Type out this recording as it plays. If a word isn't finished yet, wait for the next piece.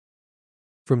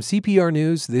From CPR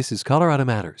News, this is Colorado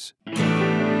Matters.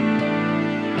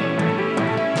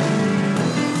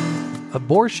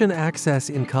 Abortion access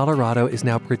in Colorado is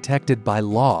now protected by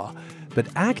law, but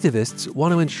activists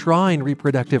want to enshrine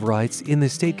reproductive rights in the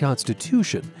state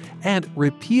constitution and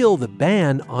repeal the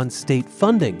ban on state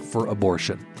funding for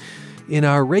abortion. In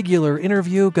our regular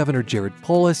interview, Governor Jared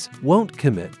Polis won't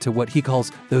commit to what he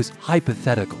calls those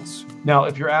hypotheticals. Now,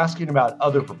 if you're asking about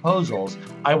other proposals,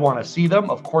 I want to see them.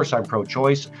 Of course, I'm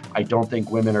pro-choice. I don't think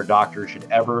women or doctors should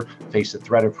ever face the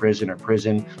threat of prison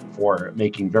for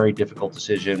making very difficult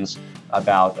decisions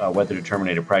about whether to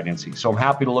terminate a pregnancy. So I'm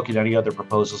happy to look at any other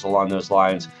proposals along those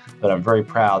lines, but I'm very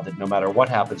proud that no matter what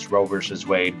happens to Roe versus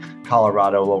Wade,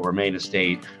 Colorado will remain a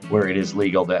state where it is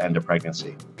legal to end a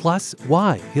pregnancy. Plus,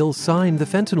 why he'll sign the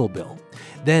fentanyl bill.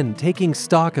 Then taking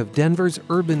stock of Denver's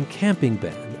urban camping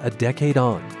ban a decade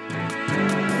on.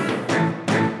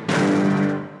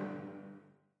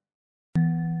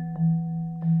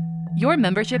 Your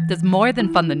membership does more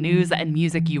than fund the news and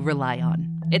music you rely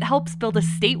on. It helps build a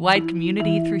statewide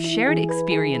community through shared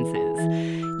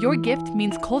experiences. Your gift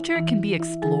means culture can be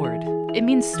explored. It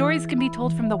means stories can be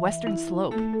told from the Western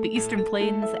Slope, the Eastern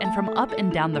Plains, and from up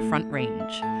and down the Front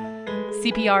Range.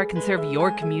 CPR can serve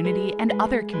your community and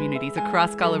other communities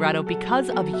across Colorado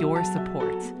because of your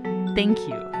support. Thank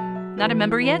you. Not a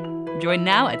member yet? Join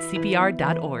now at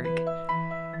cpr.org.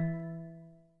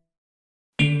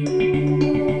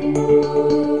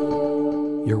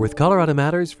 You're with Colorado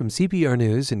Matters from CPR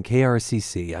News and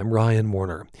KRCC. I'm Ryan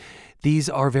Warner. These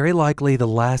are very likely the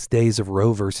last days of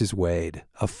Roe versus Wade.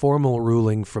 A formal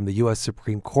ruling from the U.S.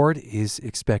 Supreme Court is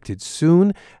expected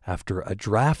soon after a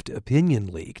draft opinion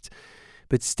leaked.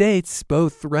 But states,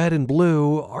 both red and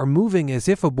blue, are moving as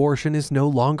if abortion is no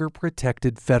longer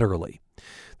protected federally.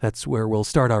 That's where we'll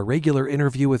start our regular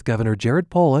interview with Governor Jared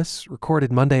Polis,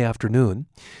 recorded Monday afternoon.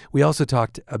 We also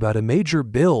talked about a major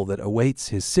bill that awaits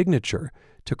his signature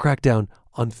to crack down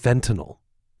on fentanyl.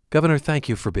 Governor, thank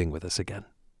you for being with us again.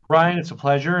 Ryan, it's a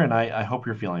pleasure, and I hope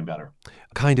you're feeling better.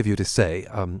 Kind of you to say.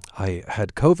 I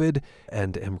had COVID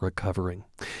and am recovering.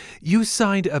 You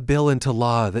signed a bill into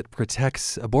law that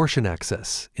protects abortion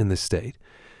access in the state.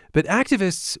 But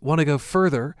activists want to go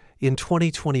further in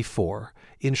 2024,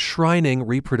 enshrining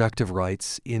reproductive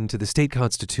rights into the state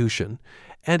constitution,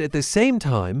 and at the same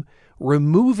time,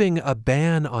 removing a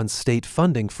ban on state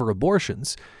funding for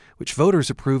abortions, which voters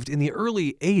approved in the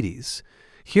early 80s.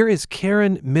 Here is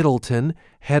Karen Middleton,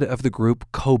 head of the group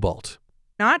Cobalt.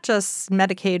 Not just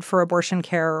Medicaid for abortion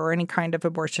care or any kind of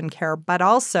abortion care, but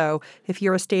also if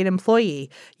you're a state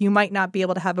employee, you might not be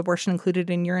able to have abortion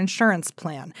included in your insurance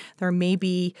plan. There may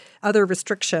be other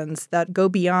restrictions that go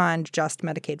beyond just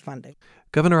Medicaid funding.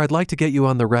 Governor, I'd like to get you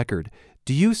on the record.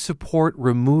 Do you support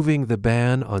removing the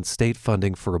ban on state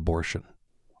funding for abortion?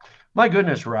 My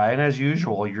goodness, Ryan, as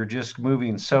usual, you're just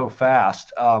moving so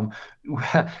fast.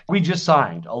 We just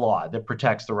signed a law that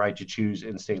protects the right to choose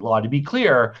in state law. To be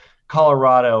clear,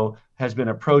 Colorado has been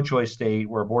a pro-choice state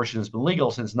where abortion has been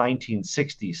legal since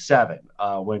 1967,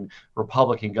 when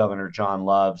Republican Governor John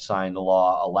Love signed the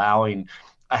law allowing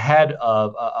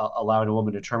a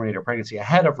woman to terminate her pregnancy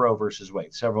ahead of Roe versus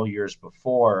Wade, several years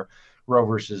before Roe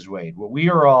versus Wade. What we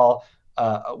are all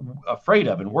afraid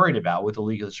of and worried about with the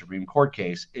legal Supreme Court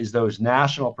case is those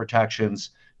national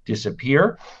protections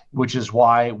disappear, which is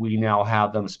why we now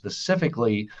have them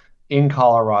specifically in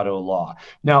Colorado law.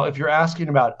 Now, if you're asking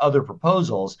about other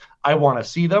proposals, I want to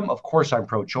see them. Of course, I'm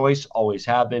pro-choice, always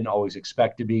have been, always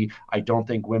expect to be. I don't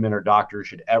think women or doctors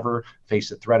should ever face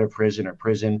the threat of prison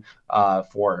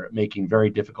for making very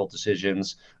difficult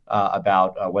decisions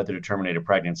about whether to terminate a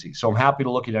pregnancy. So I'm happy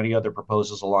to look at any other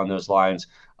proposals along those lines,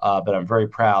 but I'm very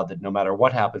proud that no matter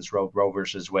what happens to Roe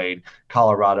versus Wade,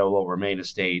 Colorado will remain a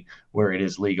state where it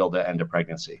is legal to end a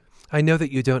pregnancy. I know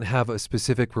that you don't have a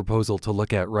specific proposal to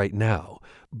look at right now,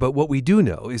 but what we do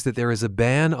know is that there is a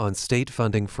ban on state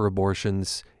funding for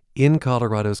abortions in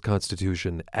Colorado's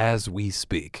constitution as we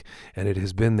speak, and it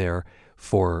has been there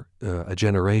for a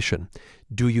generation.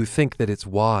 Do you think that it's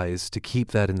wise to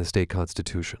keep that in the state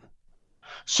constitution?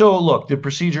 So, look, the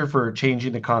procedure for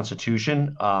changing the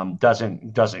Constitution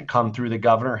doesn't come through the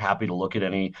governor. Happy to look at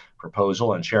any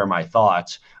proposal and share my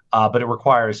thoughts, but it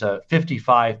requires a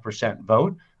 55%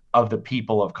 vote of the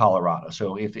people of Colorado.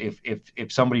 So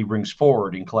if somebody brings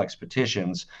forward and collects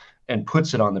petitions and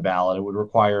puts it on the ballot, it would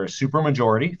require a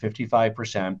supermajority,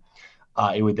 55%.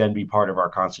 It would then be part of our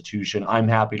Constitution. I'm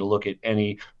happy to look at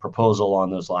any proposal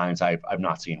along those lines. I've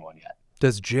not seen one yet.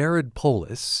 Does Jared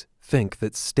Polis think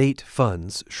that state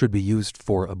funds should be used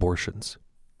for abortions?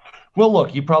 Well,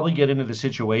 look, you probably get into the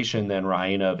situation then,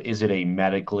 Ryan, of is it a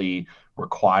medically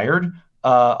required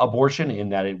abortion in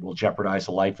that it will jeopardize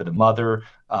the life of the mother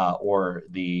or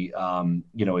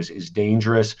is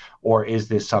dangerous, or is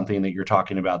this something that you're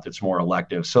talking about that's more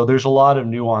elective? So there's a lot of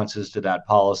nuances to that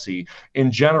policy.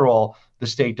 In general, the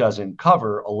state doesn't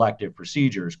cover elective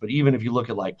procedures. But even if you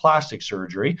look at like plastic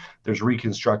surgery, there's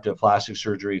reconstructive plastic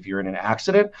surgery if you're in an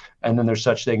accident. And then there's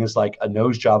such thing as like a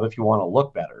nose job if you want to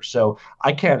look better. So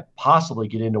I can't possibly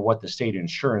get into what the state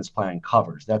insurance plan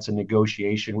covers. That's a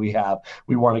negotiation we have.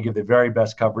 We want to give the very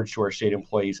best coverage to our state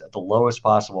employees at the lowest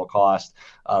possible cost.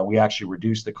 We actually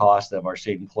reduce the cost of our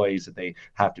state employees that they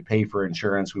have to pay for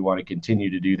insurance. We want to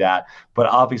continue to do that. But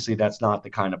obviously, that's not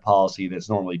the kind of policy that's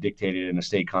normally dictated in a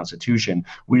state constitution.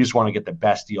 We just want to get the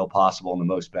best deal possible and the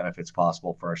most benefits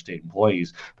possible for our state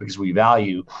employees because we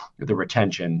value the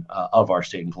retention of our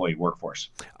state employee workforce.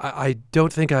 I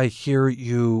don't think I hear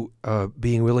you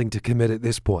being willing to commit at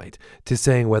this point to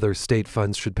saying whether state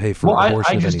funds should pay for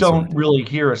abortion. I just don't really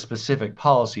hear a specific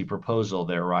policy proposal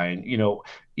there, Ryan.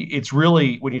 It's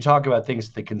really, when you talk about things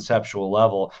at the conceptual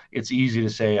level, it's easy to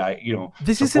say,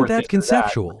 this isn't that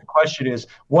conceptual. The question is,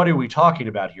 what are we talking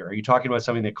about here? Are you talking about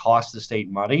something that costs the state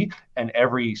money and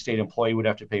every state employee would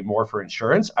have to pay more for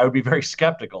insurance? I would be very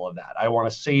skeptical of that. I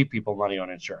want to save people money on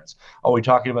insurance. Are we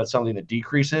talking about something that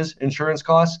decreases insurance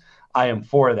costs? I am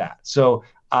for that. So,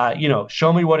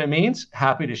 show me what it means.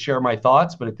 Happy to share my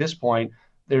thoughts. But at this point,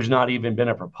 there's not even been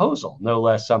a proposal, no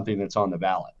less something that's on the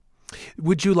ballot.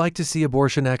 Would you like to see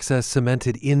abortion access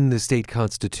cemented in the state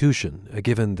constitution,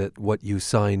 given that what you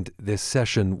signed this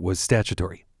session was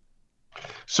statutory?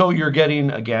 So you're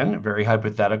getting, again, very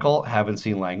hypothetical, haven't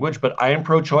seen language, but I am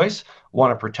pro-choice,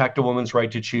 want to protect a woman's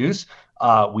right to choose.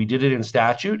 We did it in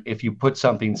statute. If you put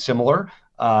something similar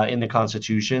in the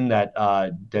Constitution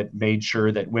that made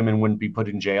sure that women wouldn't be put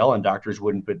in jail and doctors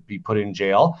wouldn't be put in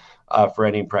jail for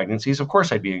any pregnancies, of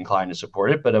course I'd be inclined to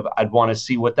support it, but I'd want to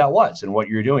see what that was and what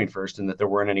you're doing first and that there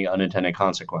weren't any unintended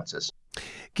consequences.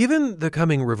 Given the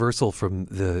coming reversal from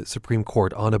the Supreme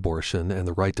Court on abortion and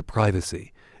the right to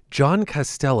privacy, John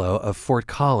Costello of Fort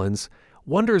Collins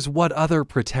wonders what other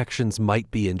protections might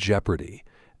be in jeopardy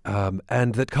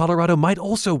and that Colorado might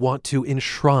also want to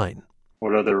enshrine.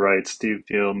 What other rights do you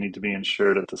feel need to be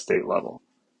ensured at the state level?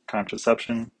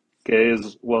 Contraception, gay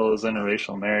as well as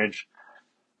interracial marriage,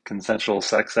 consensual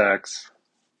sex acts,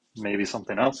 maybe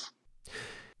something else?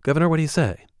 Governor, what do you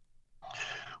say?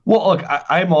 Well, look,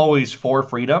 I'm always for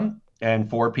freedom and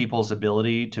for people's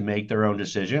ability to make their own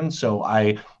decisions. So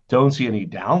I don't see any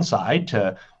downside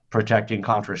to protecting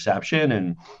contraception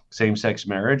and same-sex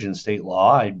marriage and state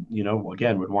law. I,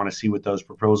 again, would want to see what those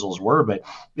proposals were. But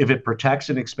if it protects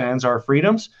and expands our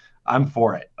freedoms, I'm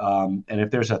for it. And if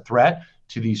there's a threat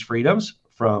to these freedoms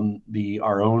from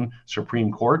our own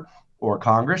Supreme Court or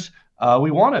Congress,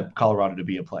 we want Colorado to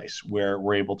be a place where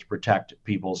we're able to protect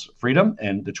people's freedom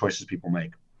and the choices people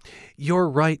make. Your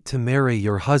right to marry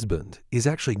your husband is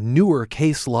actually newer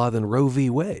case law than Roe v.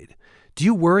 Wade. Do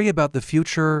you worry about the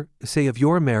future, say, of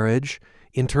your marriage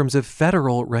in terms of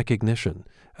federal recognition,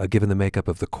 given the makeup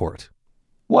of the court?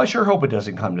 Well, I sure hope it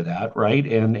doesn't come to that, right?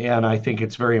 And I think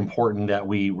it's very important that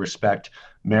we respect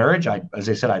marriage. As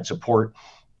I said, I'd support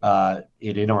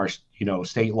it in our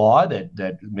state law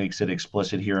that makes it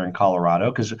explicit here in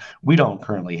Colorado, because we don't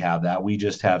currently have that. We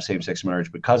just have same-sex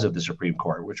marriage because of the Supreme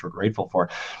Court, which we're grateful for.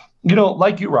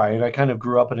 Like you, Ryan, I kind of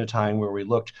grew up in a time where we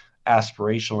looked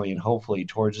aspirationally and hopefully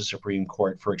towards the Supreme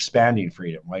Court for expanding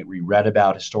freedom, right? We read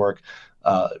about historic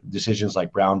decisions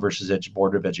like Brown versus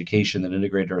Board of Education that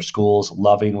integrated our schools,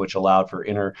 Loving, which allowed for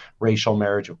interracial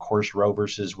marriage, of course, Roe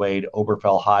versus Wade,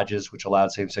 Obergefell-Hodges, which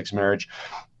allowed same-sex marriage.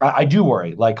 I do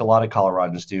worry, like a lot of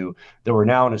Coloradans do, that we're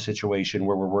now in a situation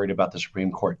where we're worried about the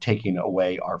Supreme Court taking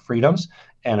away our freedoms.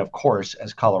 And of course,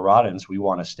 as Coloradans, we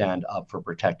want to stand up for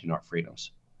protecting our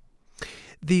freedoms.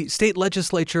 The state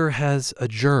legislature has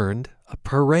adjourned. A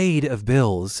parade of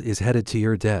bills is headed to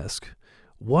your desk.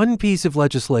 One piece of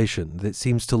legislation that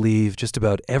seems to leave just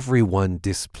about everyone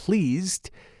displeased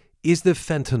is the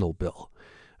fentanyl bill.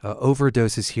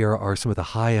 Overdoses here are some of the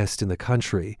highest in the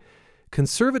country.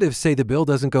 Conservatives say the bill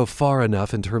doesn't go far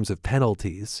enough in terms of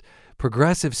penalties.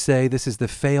 Progressives say this is the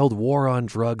failed war on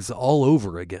drugs all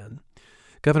over again.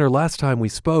 Governor, last time we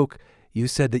spoke, you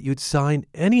said that you'd sign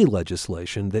any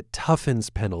legislation that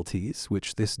toughens penalties,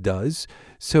 which this does.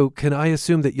 So can I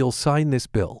assume that you'll sign this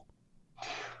bill?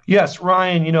 Yes,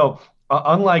 Ryan,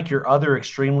 unlike your other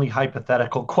extremely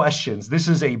hypothetical questions, this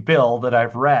is a bill that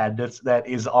I've read that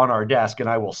is on our desk, and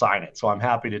I will sign it. So I'm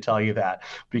happy to tell you that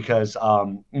because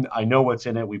I know what's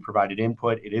in it. We provided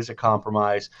input. It is a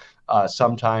compromise.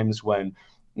 Sometimes when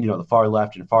the far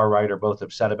left and far right are both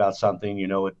upset about something,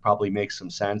 it probably makes some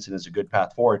sense and is a good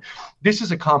path forward. This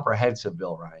is a comprehensive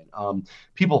bill, Ryan.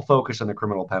 People focus on the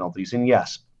criminal penalties, and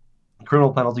yes,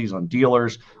 criminal penalties on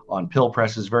dealers, on pill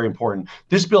presses, very important.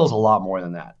 This bill is a lot more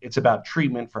than that. It's about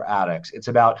treatment for addicts. It's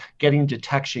about getting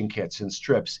detection kits and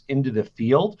strips into the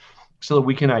field so that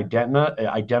we can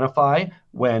identify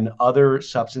when other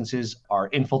substances are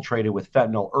infiltrated with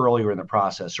fentanyl earlier in the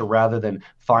process. So rather than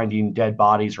finding dead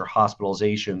bodies or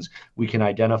hospitalizations, we can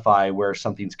identify where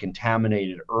something's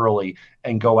contaminated early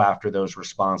and go after those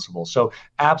responsible. So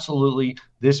absolutely,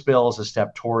 this bill is a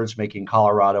step towards making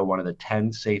Colorado one of the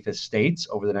 10 safest states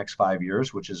over the next 5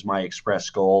 years, which is my express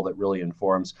goal that really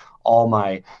informs all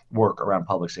my work around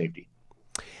public safety.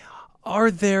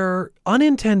 Are there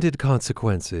unintended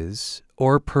consequences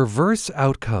or perverse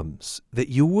outcomes that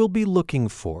you will be looking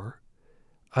for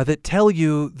that tell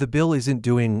you the bill isn't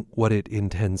doing what it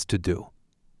intends to do?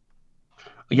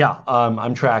 Yeah,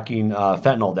 I'm tracking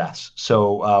fentanyl deaths.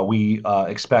 So we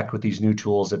expect with these new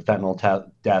tools that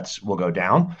fentanyl deaths will go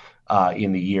down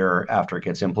in the year after it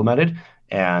gets implemented.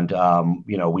 And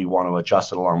we want to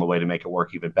adjust it along the way to make it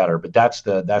work even better. But that's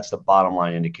the bottom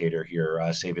line indicator here,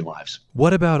 saving lives.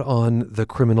 What about on the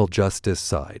criminal justice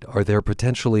side? Are there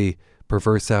potentially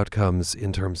perverse outcomes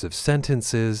in terms of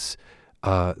sentences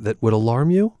that would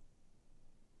alarm you?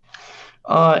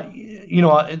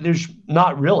 There's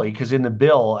not really, because in the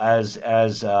bill as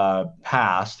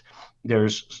passed,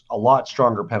 there's a lot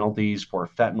stronger penalties for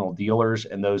fentanyl dealers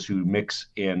and those who mix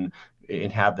in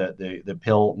and have the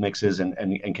pill mixes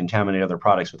and contaminate other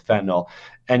products with fentanyl.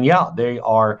 And yeah, they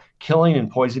are killing and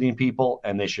poisoning people,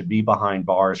 and they should be behind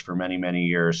bars for many, many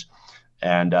years.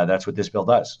 And that's what this bill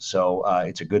does. So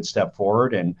it's a good step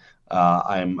forward. And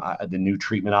the new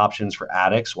treatment options for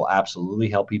addicts will absolutely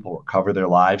help people recover their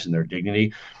lives and their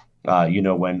dignity.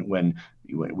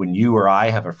 When you or I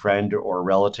have a friend or a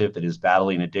relative that is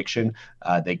battling addiction,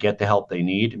 they get the help they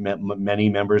need. Many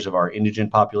members of our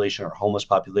indigent population, our homeless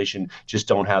population, just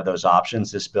don't have those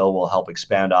options. This bill will help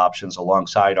expand options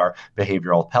alongside our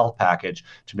behavioral health package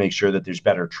to make sure that there's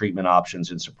better treatment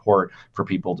options and support for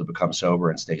people to become sober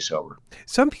and stay sober.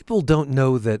 Some people don't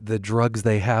know that the drugs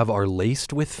they have are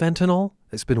laced with fentanyl.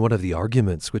 It's been one of the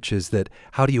arguments, which is that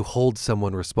how do you hold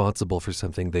someone responsible for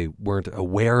something they weren't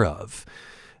aware of?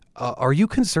 Are you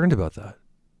concerned about that?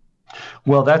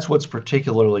 Well, that's what's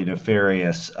particularly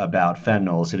nefarious about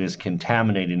fentanyl is it is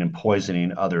contaminating and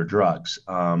poisoning other drugs,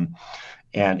 and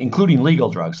including legal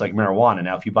drugs like marijuana.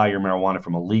 Now, if you buy your marijuana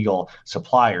from a legal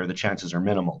supplier, the chances are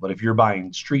minimal. But if you're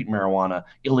buying street marijuana,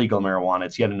 illegal marijuana,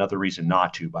 it's yet another reason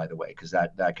not to, by the way, because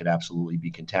that could absolutely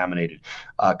be contaminated.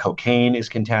 Cocaine is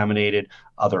contaminated.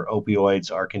 Other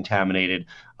opioids are contaminated.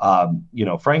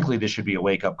 Frankly, this should be a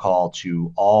wake-up call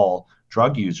to all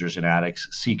drug users and addicts.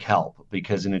 Seek help,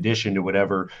 because in addition to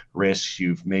whatever risks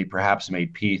you've perhaps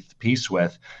made peace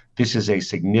with, this is a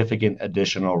significant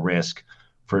additional risk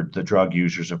for the drug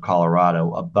users of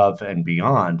Colorado above and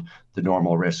beyond the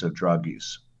normal risks of drug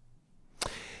use.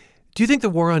 Do you think the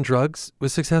war on drugs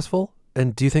was successful?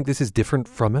 And do you think this is different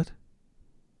from it?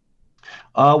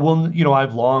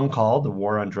 I've long called the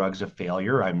war on drugs a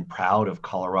failure. I'm proud of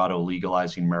Colorado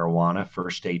legalizing marijuana,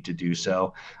 first state to do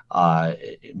so.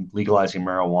 Legalizing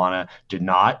marijuana did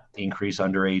not increase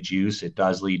underage use. It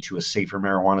does lead to a safer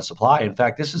marijuana supply. In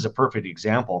fact, this is a perfect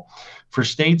example. For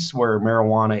states where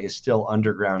marijuana is still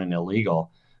underground and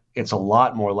illegal, it's a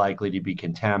lot more likely to be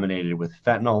contaminated with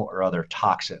fentanyl or other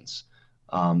toxins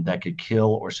that could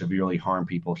kill or severely harm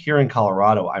people. Here in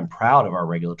Colorado, I'm proud of our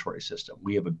regulatory system.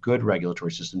 We have a good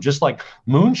regulatory system, just like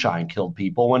moonshine killed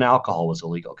people when alcohol was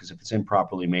illegal, because if it's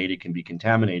improperly made, it can be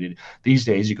contaminated. These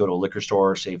days, you go to a liquor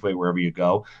store or Safeway, wherever you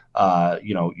go,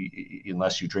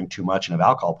 unless you drink too much and have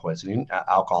alcohol poisoning,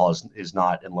 alcohol is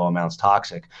not in low amounts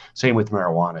toxic. Same with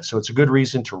marijuana. So it's a good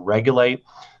reason to regulate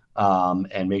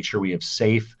and make sure we have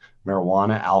safe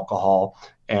marijuana, alcohol,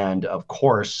 and of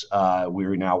course,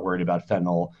 we're now worried about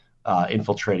fentanyl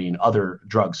infiltrating other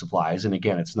drug supplies. And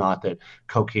again, it's not that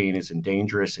cocaine isn't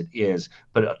dangerous, it is,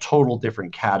 but a total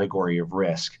different category of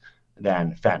risk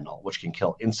than fentanyl, which can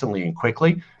kill instantly and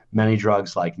quickly. Many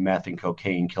drugs like meth and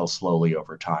cocaine kill slowly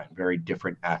over time. Very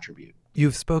different attribute.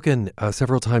 You've spoken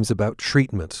several times about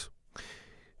treatment.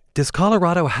 Does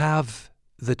Colorado have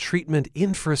the treatment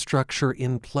infrastructure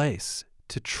in place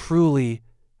to truly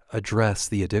address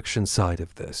the addiction side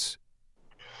of this?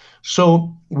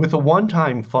 So with the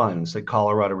one-time funds that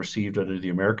Colorado received under the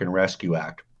American Rescue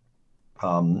Act,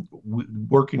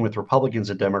 working with Republicans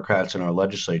and Democrats in our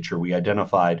legislature, we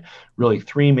identified really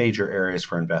three major areas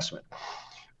for investment.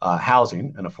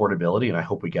 housing and affordability, and I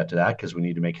hope we get to that because we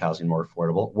need to make housing more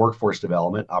affordable, workforce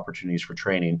development, opportunities for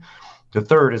training. The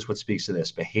third is what speaks to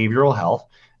this, behavioral health.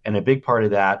 And a big part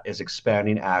of that is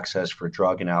expanding access for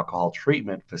drug and alcohol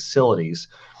treatment facilities,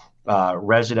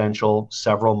 residential,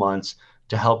 several months,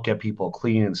 to help get people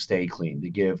clean and stay clean, to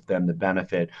give them the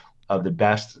benefit of the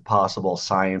best possible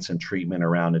science and treatment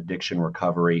around addiction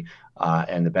recovery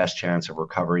and the best chance of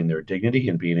recovering their dignity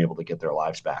and being able to get their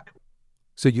lives back.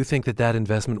 So you think that that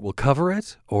investment will cover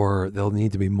it, or there'll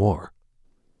need to be more?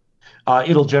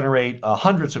 It'll generate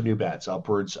hundreds of new beds,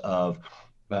 upwards of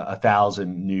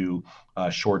 1,000 new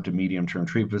short to medium-term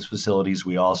treatment facilities.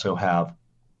 We also have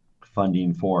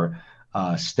funding for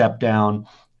step down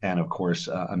and, of course,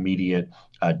 immediate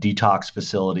detox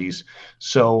facilities.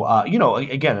 So,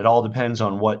 again, it all depends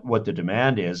on what the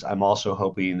demand is. I'm also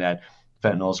hoping that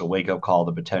fentanyl is a wake-up call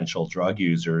to potential drug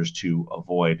users to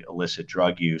avoid illicit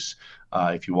drug use.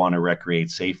 If you want to recreate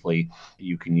safely,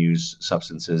 you can use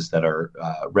substances that are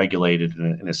regulated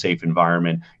in a safe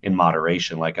environment in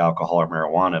moderation, like alcohol or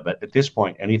marijuana. But at this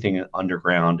point, anything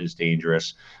underground is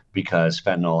dangerous because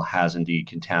fentanyl has indeed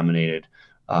contaminated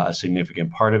a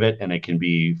significant part of it, and it can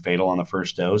be fatal on the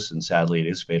first dose. And sadly, it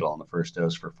is fatal on the first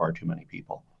dose for far too many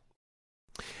people.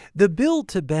 The bill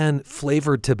to ban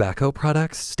flavored tobacco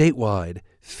products statewide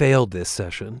failed this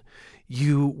session.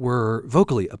 You were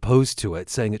vocally opposed to it,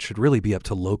 saying it should really be up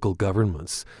to local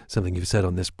governments, something you've said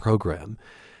on this program.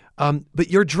 But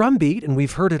your drumbeat, and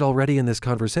we've heard it already in this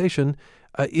conversation,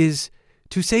 is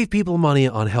to save people money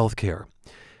on health care.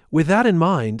 With that in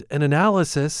mind, an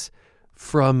analysis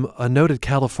from a noted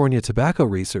California tobacco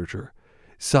researcher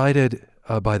cited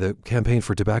by the Campaign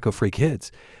for Tobacco-Free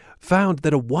Kids found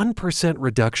that a 1%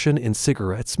 reduction in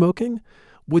cigarette smoking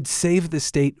would save the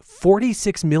state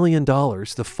 $46 million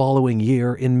the following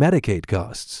year in Medicaid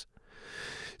costs.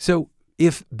 So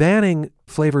if banning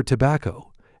flavored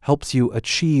tobacco helps you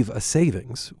achieve a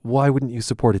savings, why wouldn't you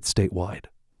support it statewide?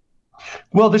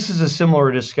 Well, this is a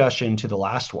similar discussion to the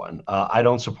last one. I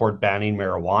don't support banning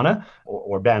marijuana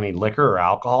or banning liquor or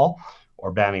alcohol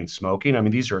or banning smoking. I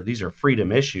mean, these are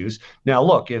freedom issues. Now,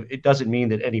 look, it doesn't mean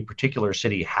that any particular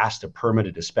city has to permit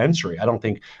a dispensary. I don't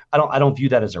view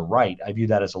that as a right. I view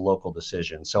that as a local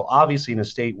decision. So obviously, in a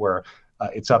state where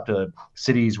it's up to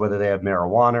cities whether they have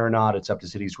marijuana or not, it's up to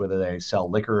cities whether they sell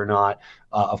liquor or not.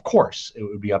 Of course, it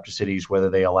would be up to cities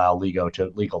whether they allow legal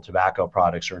tobacco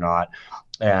products or not.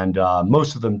 And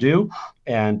most of them do.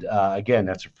 And again,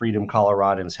 that's a freedom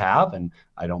Coloradans have. And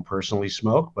I don't personally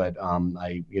smoke, but and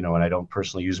I don't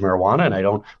personally use marijuana, and I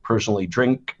don't personally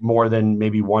drink more than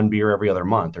maybe one beer every other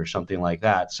month or something like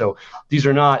that. So these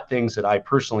are not things that I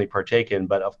personally partake in,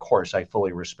 but of course, I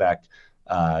fully respect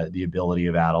the ability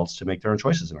of adults to make their own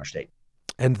choices in our state.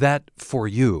 And that, for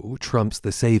you, trumps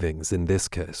the savings in this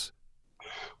case.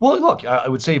 Well, look, I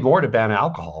would say more to ban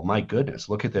alcohol. My goodness,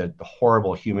 look at the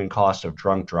horrible human cost of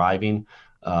drunk driving,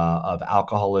 of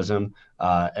alcoholism,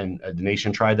 and the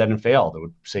nation tried that and failed. It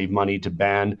would save money to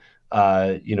ban,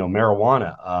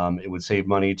 marijuana. It would save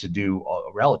money to do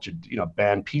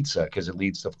ban pizza because it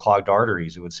leads to clogged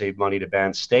arteries. It would save money to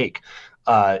ban steak.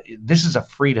 This is a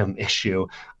freedom issue,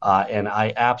 and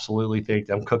I absolutely think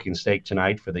I'm cooking steak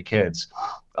tonight for the kids.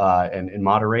 And in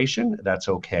moderation, that's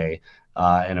okay.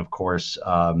 And of course,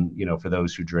 for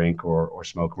those who drink or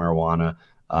smoke marijuana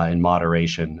in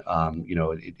moderation,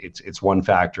 it's one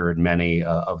factor in many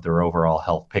of their overall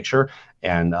health picture.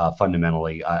 And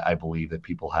fundamentally, I believe that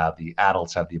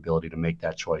adults have the ability to make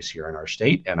that choice here in our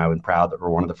state. And I'm proud that we're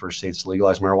one of the first states to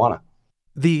legalize marijuana.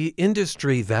 The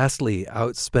industry vastly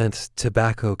outspent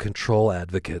tobacco control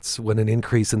advocates when an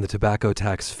increase in the tobacco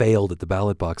tax failed at the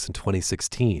ballot box in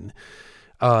 2016.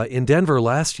 In Denver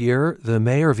last year, the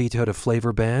mayor vetoed a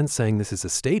flavor ban, saying this is a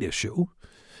state issue.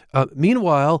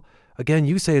 Meanwhile, again,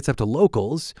 you say it's up to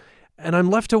locals, and I'm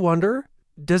left to wonder,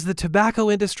 does the tobacco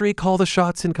industry call the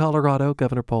shots in Colorado,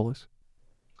 Governor Polis?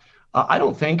 I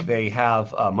don't think they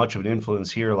have much of an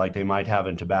influence here like they might have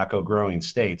in tobacco-growing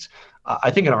states.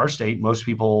 I think in our state, most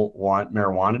people want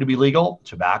marijuana to be legal,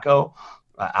 tobacco,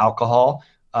 alcohol.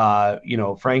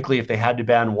 Frankly, if they had to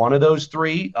ban one of those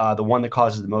three, the one that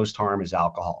causes the most harm is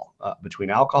alcohol. Between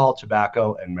alcohol,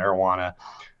 tobacco, and marijuana,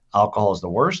 alcohol is the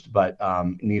worst, but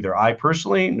neither I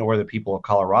personally nor the people of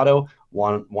Colorado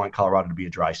want Colorado to be a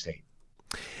dry state.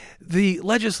 The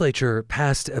legislature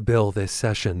passed a bill this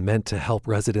session meant to help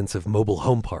residents of mobile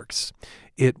home parks.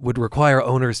 It would require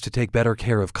owners to take better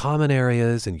care of common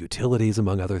areas and utilities,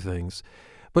 among other things.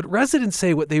 But residents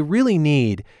say what they really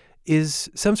need is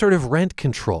some sort of rent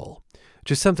control,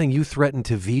 just something you threatened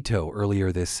to veto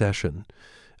earlier this session.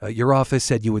 Your office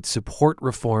said you would support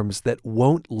reforms that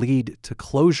won't lead to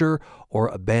closure or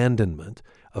abandonment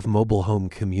of mobile home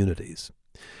communities.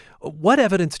 What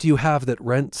evidence do you have that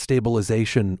rent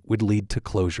stabilization would lead to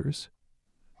closures?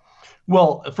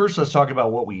 Well, first, let's talk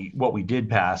about what we did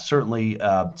pass. Certainly,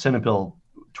 Senate Bill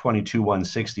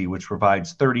 22-160, which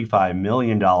provides $35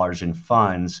 million in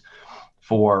funds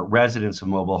for residents of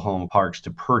mobile home parks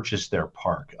to purchase their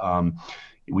park.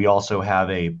 We also have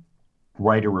a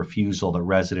right of refusal that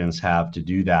residents have to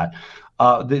do that.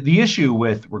 The issue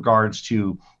with regards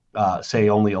to say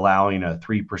only allowing a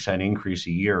 3% increase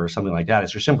a year or something like that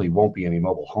is there simply won't be any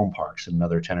mobile home parks in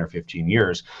another 10 or 15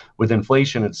 years. With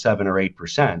inflation at 7 or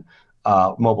 8%,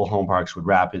 mobile home parks would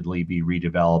rapidly be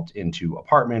redeveloped into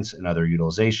apartments and other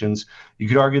utilizations. You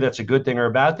could argue that's a good thing or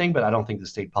a bad thing, but I don't think the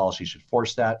state policy should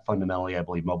force that. Fundamentally, I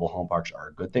believe mobile home parks are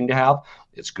a good thing to have.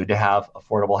 It's good to have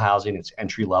affordable housing. It's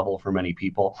entry level for many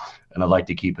people, and I'd like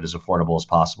to keep it as affordable as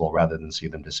possible rather than see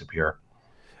them disappear.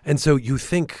 And so you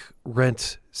think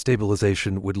rent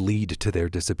stabilization would lead to their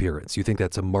disappearance? You think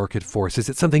that's a market force? Is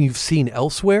it something you've seen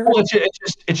elsewhere? Well,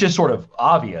 it's just sort of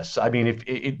obvious. I mean,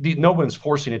 if no one's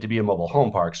forcing it to be a mobile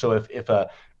home park. So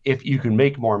if you can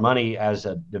make more money as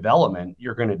a development,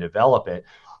 you're going to develop it.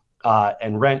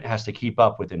 And rent has to keep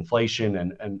up with inflation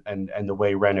and the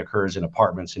way rent occurs in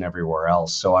apartments and everywhere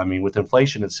else. So, I mean, with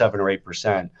inflation at 7 or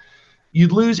 8%,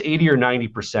 you'd lose 80 or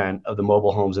 90% of the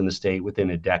mobile homes in the state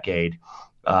within a decade.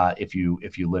 If you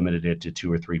limited it to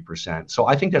 2 or 3%. So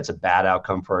I think that's a bad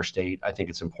outcome for our state. I think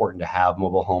it's important to have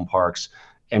mobile home parks.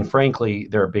 And frankly,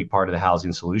 they're a big part of the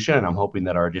housing solution. And I'm hoping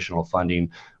that our additional funding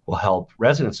will help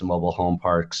residents of mobile home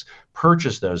parks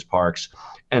purchase those parks.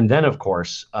 And then, of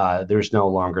course, there's no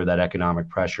longer that economic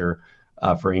pressure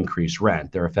for increased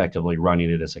rent. They're effectively running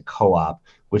it as a co-op,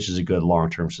 which is a good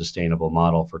long-term sustainable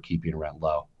model for keeping rent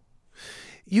low.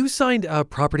 You signed a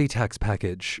property tax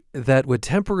package that would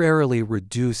temporarily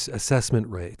reduce assessment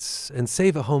rates and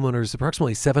save homeowners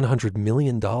approximately $700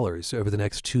 million over the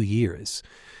next 2 years.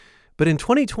 But in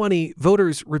 2020,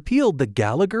 voters repealed the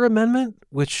Gallagher Amendment,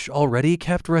 which already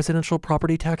kept residential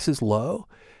property taxes low.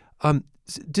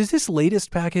 Does this latest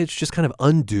package just kind of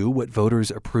undo what voters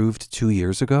approved 2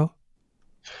 years ago?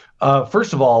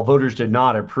 First of all, voters did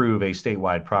not approve a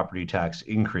statewide property tax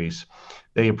increase.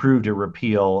 They approved a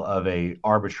repeal of a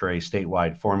arbitrary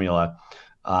statewide formula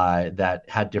that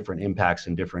had different impacts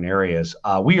in different areas.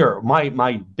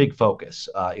 My big focus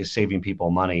is saving people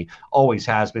money. Always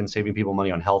has been. Saving people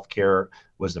money on health care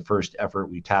was the first effort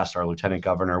we tasked our lieutenant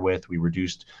governor with. We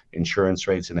reduced insurance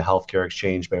rates in the healthcare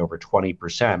exchange by over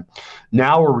 20%.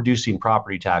 Now we're reducing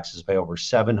property taxes by over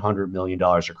 $700 million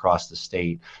across the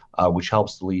state, which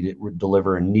helps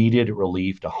deliver needed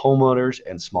relief to homeowners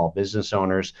and small business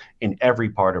owners in every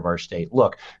part of our state.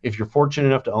 Look, if you're fortunate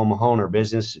enough to own a home or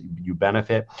business, you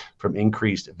benefit from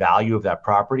increased value of that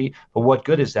property. But what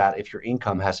good is that if your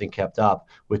income hasn't kept up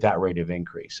with that rate of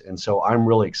increase? And so I'm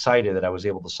really excited that I was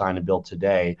able to sign a bill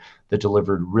today that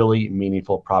delivered really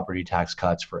meaningful property tax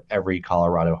cuts for every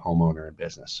Colorado homeowner and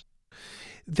business.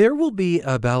 There will be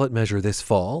a ballot measure this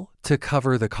fall to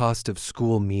cover the cost of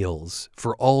school meals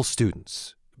for all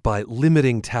students by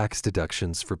limiting tax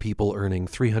deductions for people earning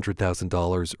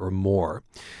 $300,000 or more.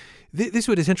 This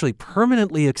would essentially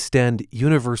permanently extend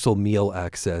universal meal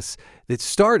access that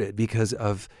started because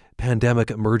of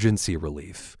pandemic emergency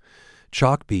relief.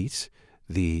 Chalkbeat,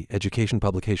 the education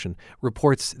publication,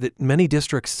 reports that many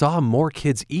districts saw more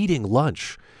kids eating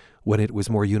lunch when it was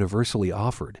more universally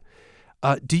offered.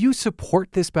 Do you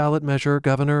support this ballot measure,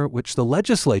 Governor, which the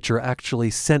legislature actually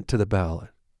sent to the ballot?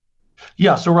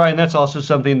 Yeah, so Ryan, that's also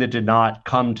something that did not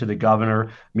come to the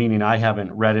governor, meaning I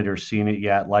haven't read it or seen it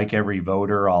yet. Like every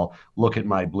voter, I'll look at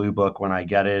my blue book when I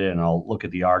get it, and I'll look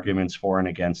at the arguments for and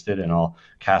against it, and I'll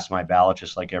cast my ballot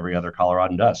just like every other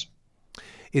Coloradan does.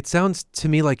 It sounds to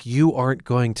me like you aren't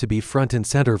going to be front and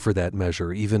center for that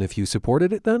measure, even if you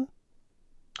supported it then?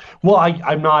 Well,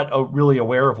 I'm not really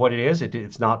aware of what it is.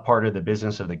 It's not part of the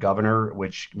business of the governor,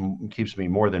 which keeps me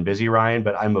more than busy, Ryan,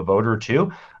 but I'm a voter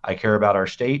too. I care about our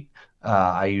state.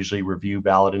 I usually review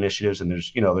ballot initiatives, and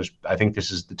I think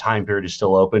this is the time period is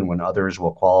still open when others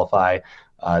will qualify.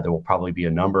 There will probably be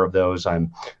a number of those.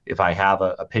 If I have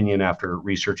an opinion after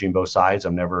researching both sides,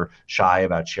 I'm never shy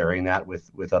about sharing that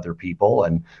with other people,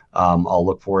 and I'll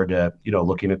look forward to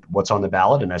looking at what's on the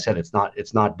ballot. And I said it's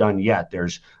not done yet.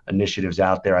 There's initiatives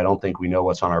out there. I don't think we know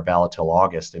what's on our ballot till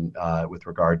August, and with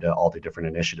regard to all the different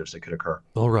initiatives that could occur.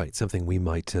 All right, something we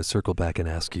might circle back and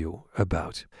ask you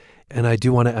about. And I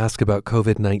do want to ask about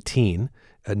COVID-19.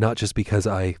 Not just because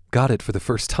I got it for the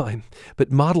first time,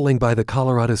 but modeling by the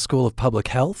Colorado School of Public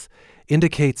Health,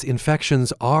 indicates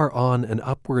infections are on an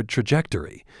upward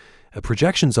trajectory.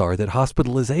 Projections are that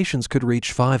hospitalizations could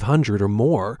reach 500 or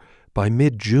more by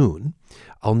mid-June.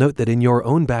 I'll note that in your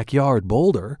own backyard,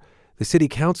 Boulder, the city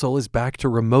council is back to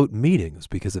remote meetings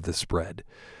because of the spread.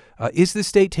 Is the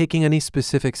state taking any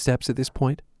specific steps at this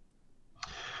point?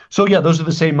 So, yeah, those are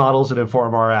the same models that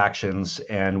inform our actions,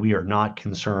 and we are not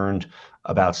concerned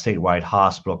about statewide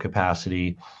hospital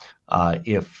capacity.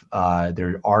 If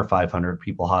there are 500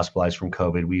 people hospitalized from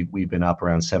COVID, we've been up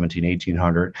around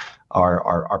 1,800.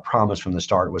 Our promise from the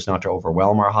start was not to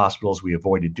overwhelm our hospitals. We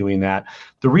avoided doing that.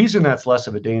 The reason that's less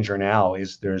of a danger now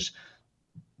is there's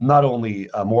not only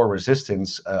more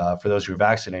resistance for those who are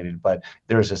vaccinated, but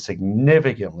there's a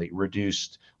significantly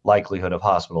reduced likelihood of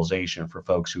hospitalization for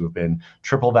folks who have been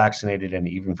triple vaccinated and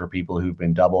even for people who've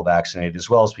been double vaccinated, as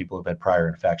well as people who've had prior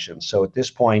infections. So at this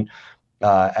point,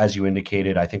 as you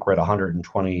indicated, I think we're at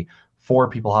 124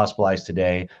 people hospitalized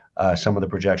today. Some of the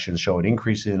projections show it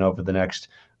increasing over the next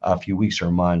few weeks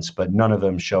or months, but none of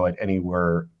them show it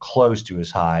anywhere close to as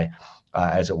high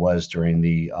as it was during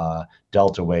the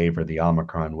Delta wave or the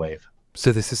Omicron wave.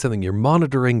 So this is something you're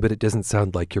monitoring, but it doesn't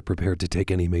sound like you're prepared to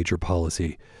take any major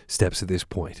policy steps at this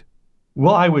point.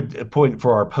 Well, I would point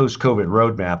for our post-COVID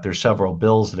roadmap. There's several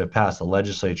bills that have passed the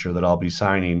legislature that I'll be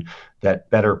signing that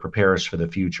better prepare us for the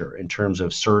future. In terms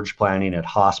of surge planning at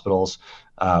hospitals,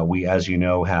 we, as you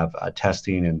know, have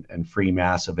testing and free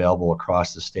masks available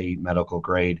across the state, medical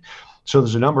grade. So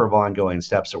there's a number of ongoing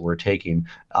steps that we're taking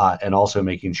and also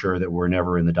making sure that we're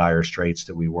never in the dire straits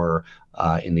that we were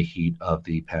in the heat of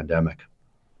the pandemic.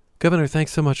 Governor,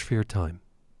 thanks so much for your time.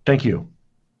 Thank you.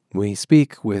 We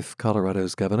speak with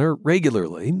Colorado's governor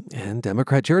regularly, and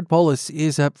Democrat Jared Polis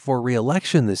is up for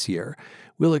re-election this year.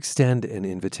 We'll extend an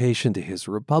invitation to his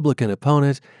Republican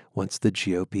opponent once the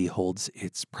GOP holds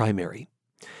its primary.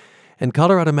 And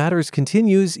Colorado Matters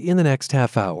continues in the next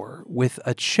half hour with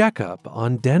a checkup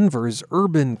on Denver's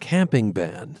urban camping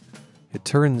ban. It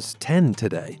turns 10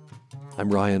 today. I'm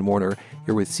Ryan Warner,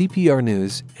 here with CPR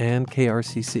News and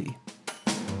KRCC.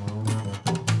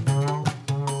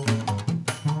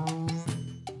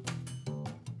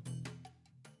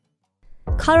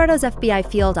 Colorado's FBI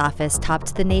field office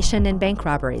topped the nation in bank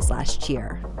robberies last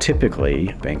year.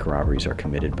 Typically, bank robberies are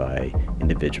committed by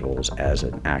individuals as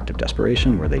an act of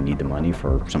desperation where they need the money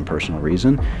for some personal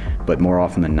reason, but more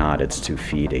often than not, it's to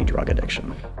feed a drug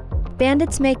addiction.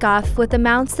 Bandits make off with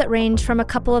amounts that range from a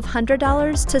couple of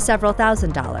 $100s to several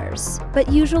 $1,000s, but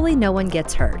usually no one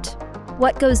gets hurt.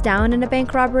 What goes down in a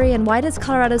bank robbery and why does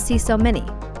Colorado see so many?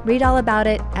 Read all about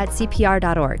it at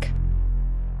CPR.org.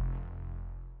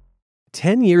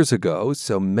 10 years ago,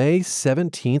 so May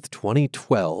 17th,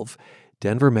 2012,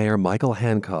 Denver Mayor Michael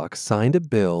Hancock signed a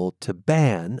bill to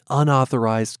ban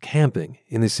unauthorized camping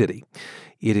in the city.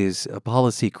 It is a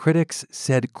policy critics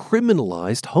said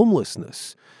criminalized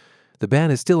homelessness. The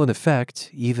ban is still in effect,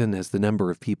 even as the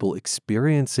number of people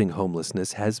experiencing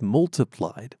homelessness has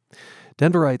multiplied.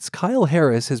 Denverite's Kyle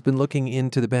Harris has been looking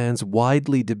into the ban's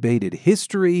widely debated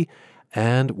history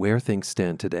and where things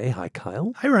stand today. Hi,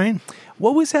 Kyle. Hi, Ryan.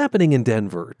 What was happening in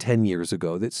Denver 10 years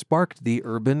ago that sparked the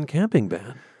urban camping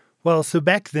ban? Well, so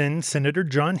back then, Senator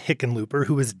John Hickenlooper,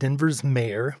 who was Denver's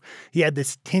mayor, he had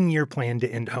this 10-year plan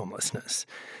to end homelessness.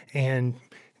 And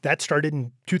that started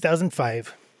in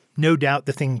 2005. No doubt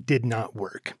the thing did not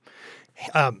work.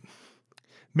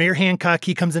 Mayor Hancock,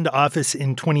 he comes into office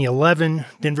in 2011.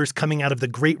 Denver's coming out of the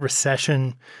Great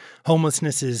Recession.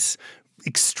 Homelessness is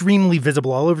extremely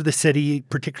visible all over the city,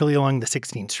 particularly along the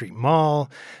 16th Street Mall,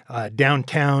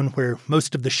 downtown, where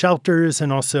most of the shelters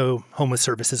and also homeless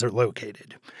services are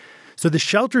located. So the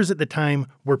shelters at the time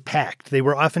were packed. They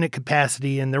were often at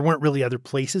capacity, and there weren't really other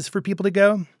places for people to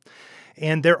go.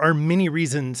 And there are many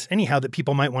reasons, anyhow, that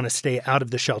people might want to stay out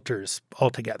of the shelters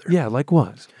altogether. Yeah, like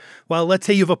what? Well, let's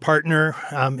say you have a partner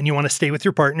and you want to stay with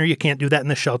your partner. You can't do that in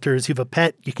the shelters. You have a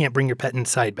pet. You can't bring your pet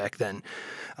inside back then.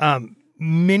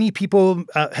 Many people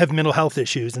have mental health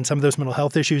issues, and some of those mental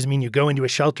health issues mean you go into a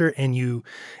shelter and you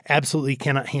absolutely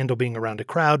cannot handle being around a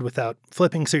crowd without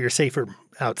flipping, so you're safer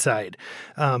outside.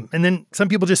 And then some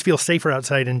people just feel safer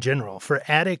outside in general. For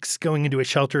addicts, going into a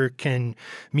shelter can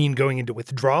mean going into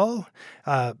withdrawal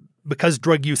because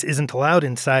drug use isn't allowed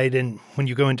inside, and when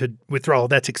you go into withdrawal,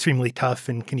 that's extremely tough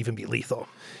and can even be lethal.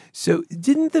 So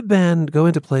didn't the ban go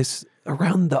into place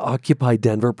around the Occupy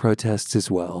Denver protests as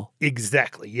well?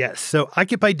 Exactly, yes. So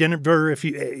Occupy Denver, if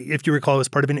you recall, was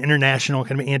part of an international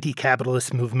kind of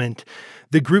anti-capitalist movement.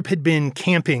 The group had been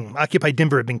camping, Occupy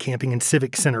Denver had been camping in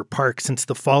Civic Center Park since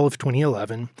the fall of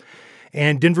 2011.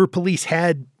 And Denver police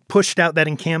had pushed out that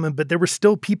encampment, but there were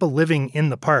still people living in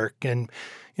the park. And,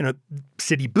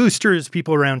 city boosters,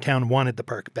 people around town wanted the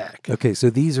park back. Okay, so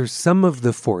these are some of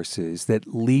the forces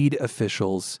that lead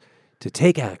officials to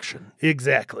take action.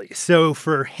 Exactly. So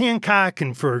for Hancock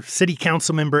and for city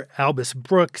council member Albus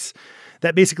Brooks,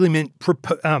 that basically meant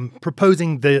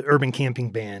proposing the urban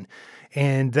camping ban.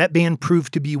 And that ban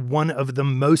proved to be one of the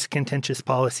most contentious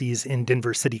policies in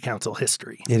Denver City Council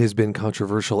history. It has been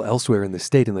controversial elsewhere in the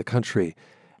state and the country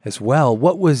as well.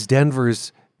 What was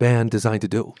Denver's ban designed to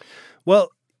do? Well,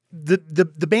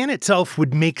 the ban itself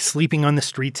would make sleeping on the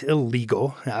streets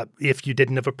illegal if you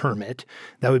didn't have a permit.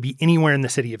 That would be anywhere in the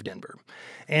city of Denver.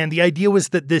 And the idea was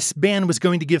that this ban was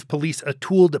going to give police a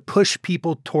tool to push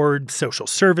people toward social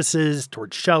services,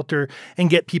 toward shelter, and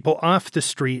get people off the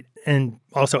street and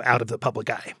also out of the public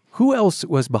eye. Who else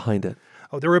was behind it?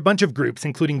 Oh, there were a bunch of groups,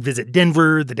 including Visit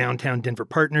Denver, the Downtown Denver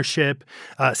Partnership,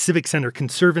 Civic Center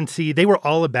Conservancy. They were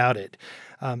all about it.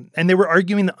 And they were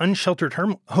arguing that unsheltered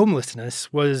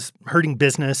homelessness was hurting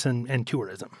business and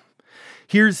tourism.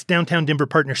 Here's Downtown Denver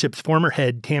Partnership's former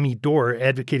head, Tammy Dorr,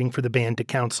 advocating for the ban to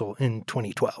council in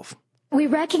 2012. We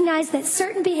recognize that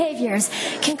certain behaviors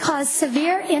can cause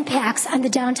severe impacts on the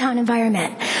downtown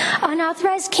environment.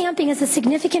 Unauthorized camping is a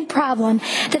significant problem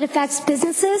that affects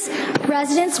businesses,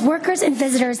 residents, workers, and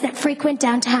visitors that frequent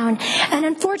downtown. And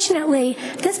unfortunately,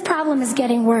 this problem is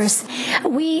getting worse.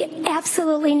 We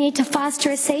absolutely need to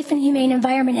foster a safe and humane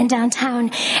environment in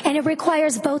downtown, and it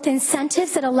requires both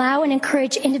incentives that allow and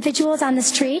encourage individuals on the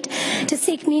street to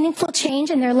seek meaningful change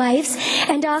in their lives,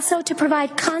 and also to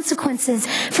provide consequences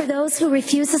for those who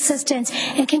refuse assistance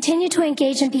and continue to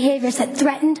engage in behaviors that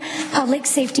threaten public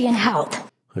safety and health.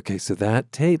 Okay, so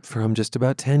that tape from just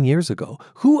about 10 years ago.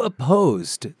 Who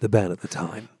opposed the ban at the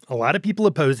time? A lot of people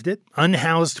opposed it.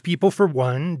 Unhoused people, for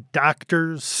one,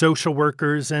 doctors, social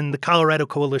workers, and the Colorado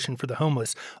Coalition for the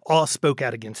Homeless all spoke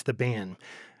out against the ban.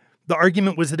 The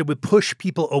argument was that it would push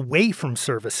people away from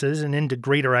services and into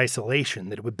greater isolation,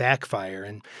 that it would backfire.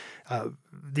 And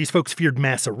these folks feared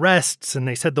mass arrests, and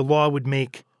they said the law would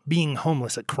make being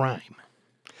homeless a crime.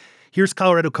 Here's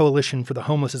Colorado Coalition for the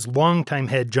Homeless's longtime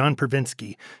head, John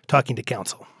Pervinsky, talking to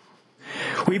council.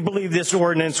 We believe this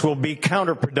ordinance will be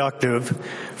counterproductive,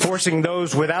 forcing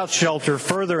those without shelter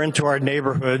further into our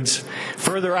neighborhoods,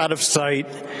 further out of sight,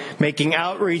 making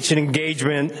outreach and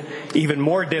engagement even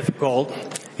more difficult,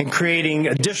 and creating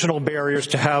additional barriers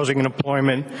to housing and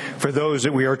employment for those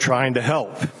that we are trying to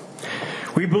help.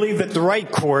 We believe that the right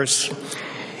course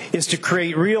is to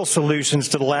create real solutions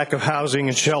to the lack of housing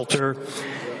and shelter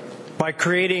by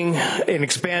creating and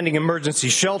expanding emergency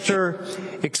shelter,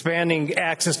 expanding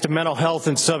access to mental health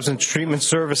and substance treatment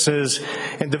services,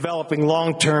 and developing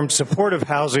long-term supportive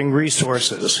housing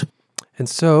resources. And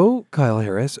so, Kyle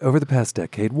Harris, over the past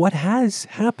decade, what has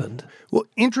happened? Well,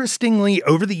 interestingly,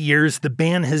 over the years, the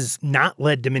ban has not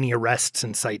led to many arrests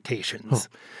and citations.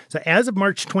 So as of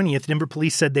March 20th, Denver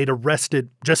police said they'd arrested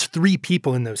just 3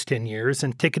 people in those 10 years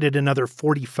and ticketed another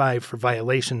 45 for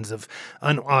violations of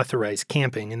unauthorized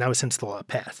camping, and that was since the law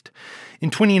passed. In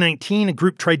 2019, a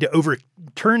group tried to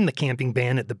overturn the camping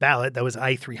ban at the ballot. That was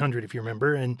I-300, if you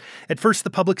remember. And at first, the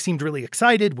public seemed really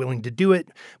excited, willing to do it.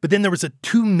 But then there was a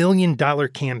 $2 million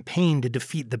campaign to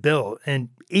defeat the bill, and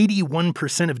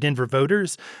 81% of Denver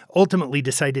voters ultimately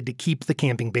decided to keep the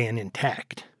camping ban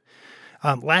intact.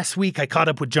 Last week, I caught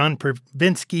up with John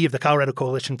Pervinsky of the Colorado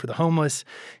Coalition for the Homeless,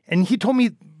 and he told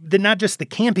me that not just the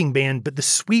camping ban, but the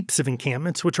sweeps of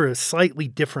encampments, which are a slightly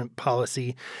different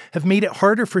policy, have made it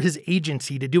harder for his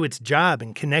agency to do its job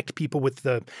and connect people with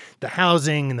the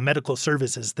housing and the medical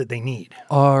services that they need.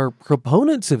 Are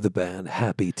proponents of the ban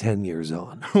happy 10 years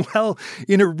on? Well,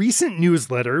 in a recent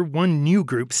newsletter, one new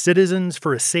group, Citizens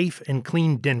for a Safe and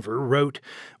Clean Denver, wrote,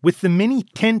 "With the many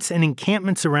tents and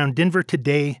encampments around Denver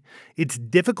today, it's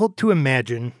difficult to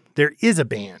imagine there is a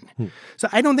ban." So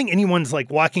I don't think anyone's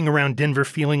walking around Denver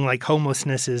feeling like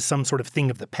homelessness is some sort of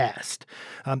thing of the past.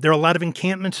 There are a lot of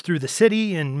encampments through the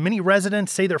city, and many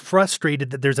residents say they're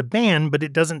frustrated that there's a ban, but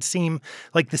it doesn't seem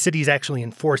like the city's actually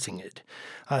enforcing it.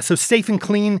 So Safe and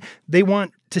Clean, they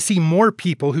want to see more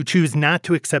people who choose not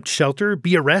to accept shelter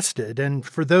be arrested. And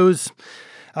for those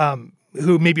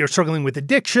who maybe are struggling with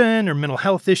addiction or mental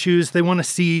health issues, they want to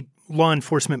see law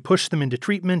enforcement push them into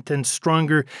treatment and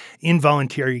stronger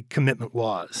involuntary commitment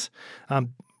laws.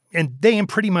 And they and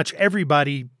pretty much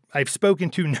everybody I've spoken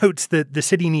to notes that the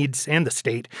city needs, and the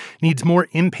state, needs more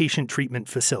inpatient treatment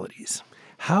facilities.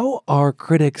 How are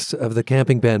critics of the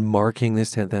camping ban marking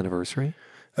this 10th anniversary?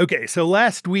 Okay, so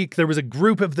last week there was a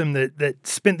group of them that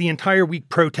spent the entire week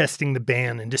protesting the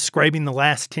ban and describing the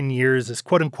last 10 years as,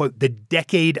 quote unquote, the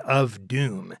decade of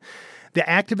doom. The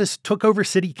activists took over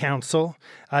city council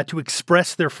to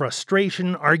express their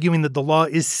frustration, arguing that the law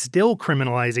is still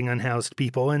criminalizing unhoused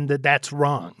people and that that's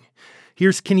wrong.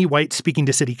 Here's Kenny White speaking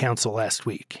to city council last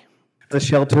week. The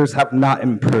shelters have not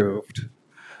improved.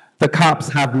 The cops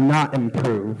have not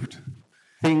improved.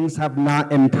 Things have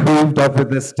not improved over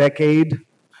this decade,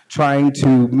 trying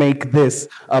to make this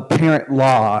apparent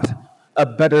law a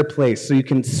better place so you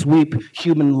can sweep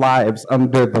human lives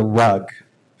under the rug.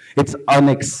 It's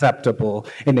unacceptable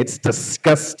and it's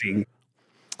disgusting.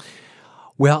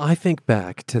 Well, I think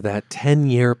back to that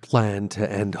 10-year plan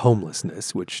to end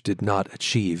homelessness, which did not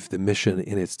achieve the mission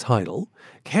in its title.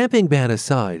 Camping ban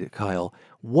aside, Kyle,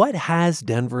 what has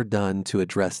Denver done to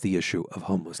address the issue of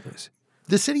homelessness?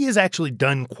 The city has actually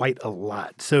done quite a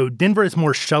lot. So Denver has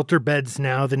more shelter beds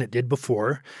now than it did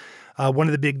before. One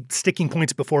of the big sticking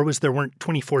points before was there weren't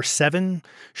 24/7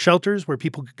 shelters where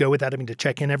people could go without having to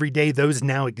check in every day. Those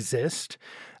now exist.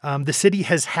 The city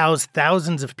has housed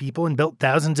thousands of people and built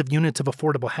thousands of units of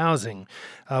affordable housing,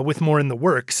 with more in the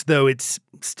works, though it's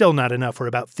still not enough. We're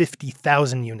about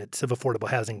 50,000 units of affordable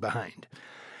housing behind.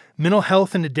 Mental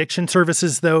health and addiction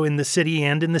services, though, in the city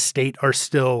and in the state are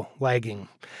still lagging,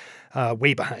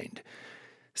 way behind.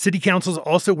 City Council is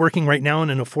also working right now on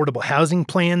an affordable housing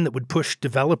plan that would push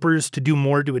developers to do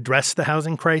more to address the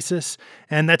housing crisis,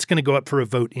 and that's going to go up for a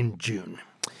vote in June.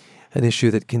 An issue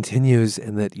that continues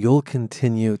and that you'll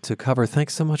continue to cover.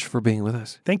 Thanks so much for being with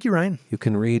us. Thank you, Ryan. You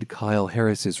can read Kyle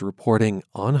Harris's reporting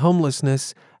on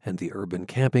homelessness and the urban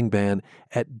camping ban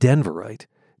at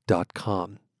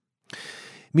denverite.com.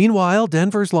 Meanwhile,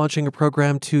 Denver's launching a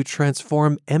program to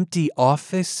transform empty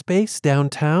office space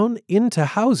downtown into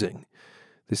housing.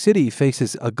 The city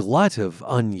faces a glut of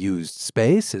unused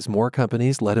space as more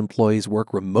companies let employees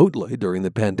work remotely during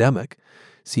the pandemic.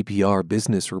 CPR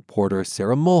business reporter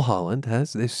Sarah Mulholland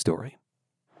has this story.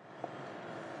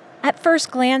 At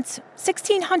first glance,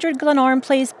 1600 Glenarm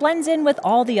Place blends in with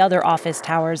all the other office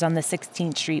towers on the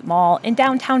 16th Street Mall in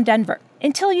downtown Denver,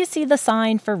 until you see the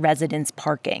sign for residence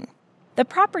parking. The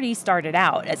property started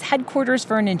out as headquarters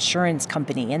for an insurance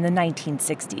company in the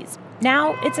 1960s.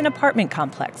 Now it's an apartment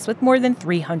complex with more than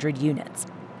 300 units.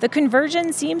 The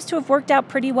conversion seems to have worked out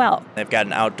pretty well. They've got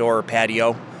an outdoor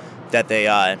patio that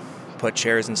they put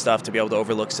chairs and stuff to be able to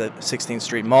overlook 16th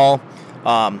Street Mall.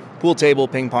 Pool table,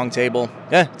 ping pong table.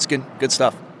 Yeah, it's good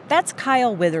stuff. That's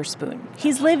Kyle Witherspoon.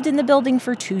 He's lived in the building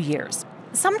for 2 years.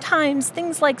 Sometimes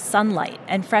things like sunlight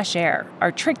and fresh air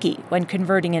are tricky when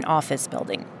converting an office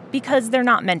building, because they're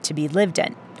not meant to be lived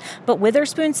in. But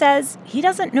Witherspoon says he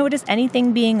doesn't notice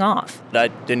anything being off. I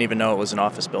didn't even know it was an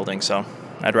office building, so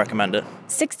I'd recommend it.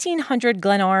 1600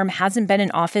 Glenarm hasn't been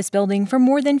an office building for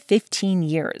more than 15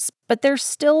 years, but there's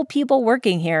still people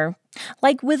working here.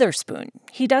 Like Witherspoon,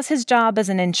 he does his job as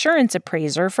an insurance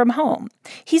appraiser from home.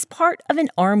 He's part of an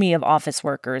army of office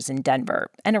workers in Denver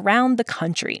and around the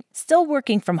country, still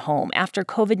working from home after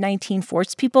COVID-19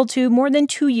 forced people to more than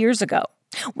 2 years ago.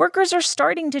 Workers are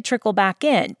starting to trickle back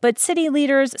in, but city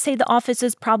leaders say the office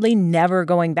is probably never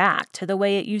going back to the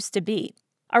way it used to be.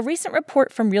 A recent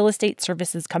report from real estate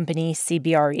services company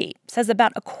CBRE says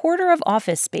about a quarter of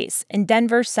office space in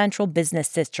Denver's central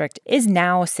business district is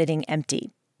now sitting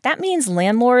empty. That means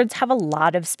landlords have a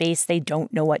lot of space they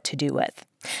don't know what to do with.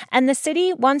 And the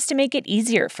city wants to make it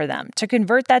easier for them to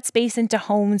convert that space into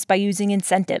homes by using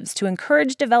incentives to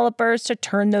encourage developers to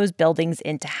turn those buildings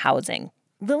into housing.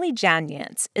 Lily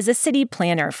Janyance is a city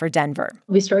planner for Denver.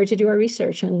 We started to do our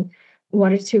research and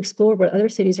wanted to explore what other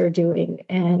cities are doing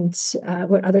and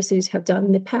what other cities have done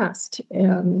in the past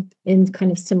in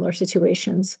kind of similar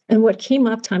situations. And what came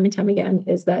up time and time again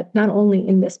is that not only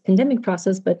in this pandemic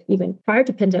process, but even prior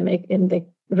to pandemic, in the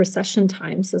recession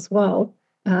times as well,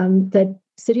 that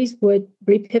cities would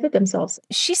repivot themselves.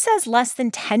 She says less than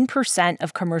 10%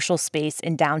 of commercial space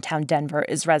in downtown Denver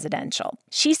is residential.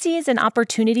 She sees an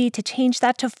opportunity to change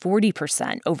that to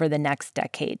 40% over the next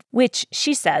decade, which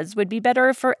she says would be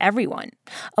better for everyone.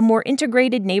 A more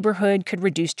integrated neighborhood could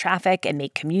reduce traffic and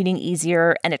make commuting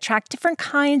easier and attract different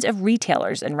kinds of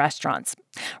retailers and restaurants.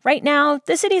 Right now,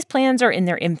 the city's plans are in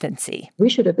their infancy. We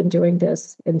should have been doing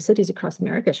this, and cities across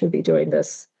America should be doing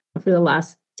this for the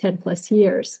last 10 plus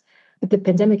years. But the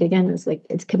pandemic, again, is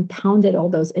it's compounded all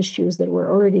those issues that were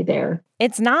already there.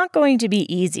 It's not going to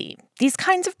be easy. These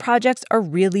kinds of projects are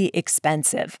really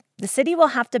expensive. The city will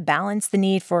have to balance the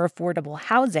need for affordable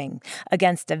housing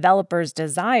against developers'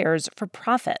 desires for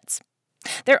profits.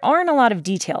 There aren't a lot of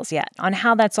details yet on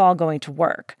how that's all going to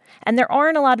work. And there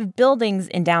aren't a lot of buildings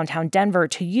in downtown Denver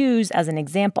to use as an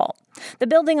example. The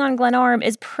building on Glenarm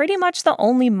is pretty much the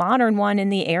only modern one in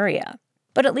the area.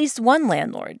 But at least one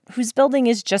landlord, whose building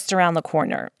is just around the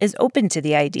corner, is open to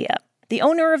the idea. The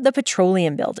owner of the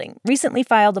Petroleum Building recently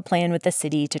filed a plan with the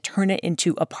city to turn it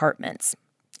into apartments.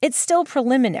 It's still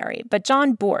preliminary, but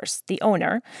John Borse, the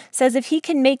owner, says if he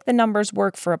can make the numbers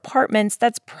work for apartments,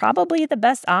 that's probably the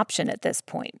best option at this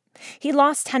point. He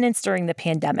lost tenants during the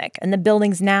pandemic, and the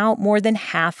building's now more than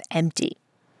half empty.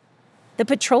 The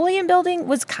Petroleum Building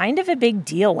was kind of a big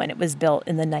deal when it was built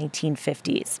in the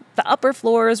 1950s. The upper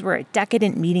floors were a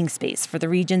decadent meeting space for the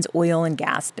region's oil and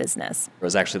gas business. It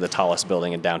was actually the tallest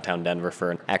building in downtown Denver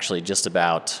for actually just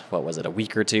about, a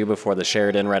week or two before the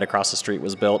Sheraton right across the street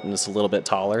was built, and it's a little bit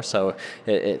taller. So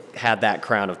it had that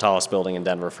crown of tallest building in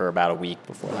Denver for about a week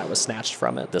before that was snatched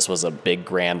from it. This was a big,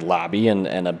 grand lobby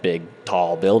and a big,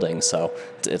 tall building. So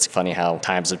it's funny how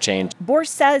times have changed. Borse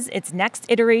says its next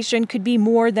iteration could be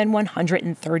more than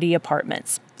 130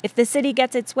 apartments. If the city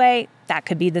gets its way, that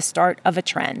could be the start of a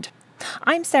trend.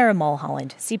 I'm Sarah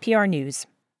Mulholland, CPR News.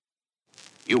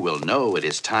 You will know it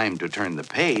is time to turn the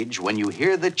page when you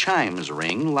hear the chimes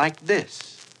ring like this.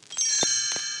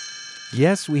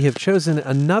 Yes, we have chosen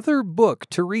another book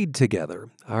to read together.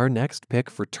 Our next pick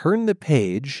for Turn the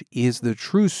Page is the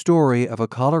true story of a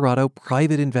Colorado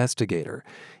private investigator.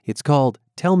 It's called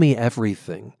Tell Me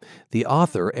Everything. The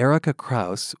author, Erica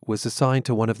Kraus, was assigned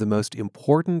to one of the most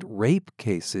important rape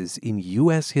cases in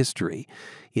U.S. history.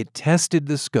 It tested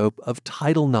the scope of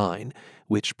Title IX,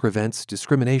 which prevents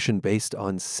discrimination based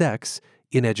on sex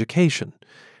in education.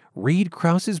 Read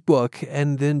Kraus's book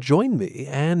and then join me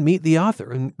and meet the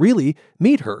author and really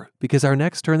meet her, because our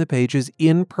next Turn the Page is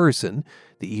in person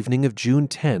the evening of June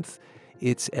 10th.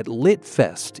 It's at Lit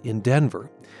Fest in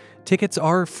Denver. Tickets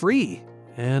are free,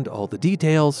 and all the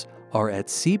details are at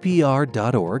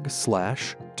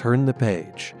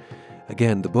cpr.org/turnthepage.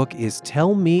 Again, the book is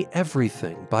Tell Me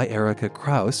Everything by Erica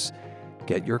Kraus.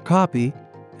 Get your copy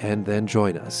and then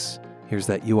join us. Here's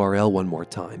that URL one more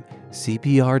time,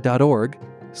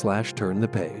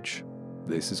 cpr.org/turnthepage.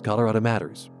 This is Colorado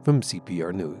Matters from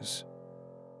CPR News.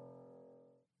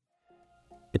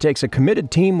 It takes a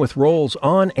committed team with roles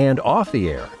on and off the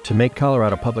air to make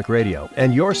Colorado Public Radio,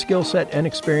 and your skill set and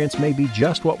experience may be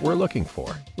just what we're looking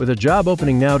for. With a job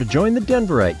opening now to join the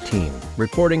Denverite team,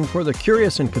 reporting for the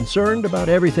curious and concerned about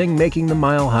everything making the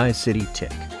Mile High City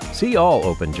tick. See all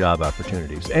open job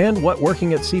opportunities and what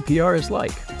working at CPR is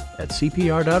like at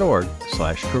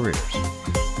cpr.org/careers.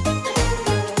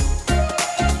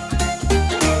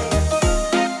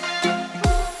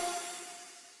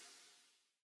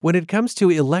 When it comes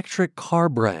to electric car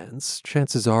brands,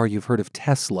 chances are you've heard of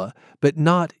Tesla, but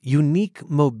not Unique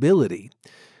Mobility.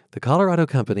 The Colorado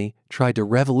company tried to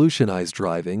revolutionize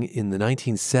driving in the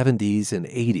 1970s and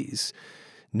 80s.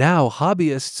 Now,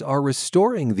 hobbyists are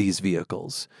restoring these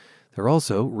vehicles. They're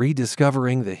also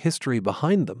rediscovering the history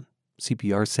behind them.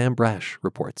 CPR's Sam Brash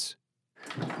reports.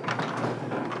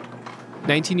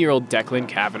 19-year-old Declan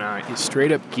Kavanaugh is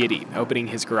straight up giddy opening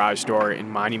his garage door in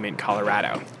Monument,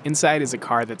 Colorado. Inside is a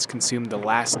car that's consumed the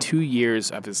last 2 years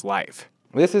of his life.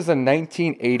 This is a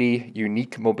 1980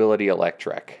 Unique Mobility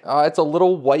Electric. It's a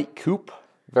little white coupe,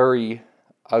 very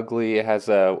ugly. It has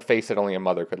a face that only a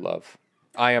mother could love.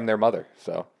 I am their mother,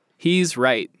 so. He's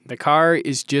right. The car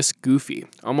is just goofy,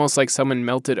 almost like someone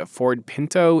melted a Ford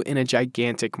Pinto in a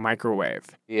gigantic microwave.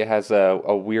 It has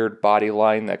a weird body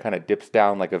line that kind of dips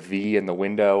down like a V in the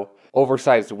window.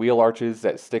 Oversized wheel arches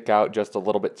that stick out just a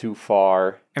little bit too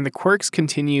far. And the quirks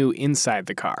continue inside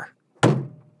the car.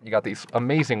 You got these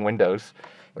amazing windows.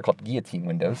 They're called guillotine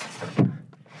windows.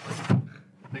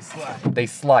 They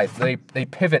slide. They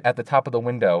pivot at the top of the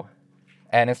window.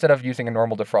 And instead of using a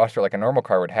normal defroster like a normal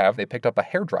car would have, they picked up a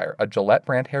hairdryer, a Gillette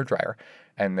brand hairdryer,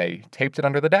 and they taped it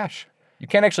under the dash. You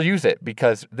can't actually use it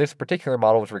because this particular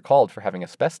model was recalled for having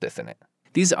asbestos in it.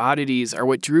 These oddities are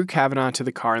what drew Kavanaugh to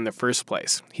the car in the first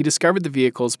place. He discovered the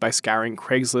vehicles by scouring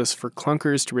Craigslist for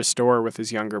clunkers to restore with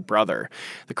his younger brother.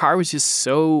 The car was just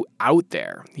so out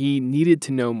there. He needed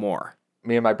to know more.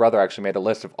 Me and my brother actually made a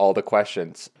list of all the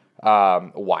questions.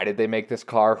 Why did they make this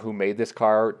car? Who made this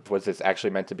car? Was this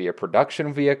actually meant to be a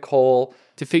production vehicle?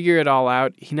 To figure it all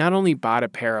out, he not only bought a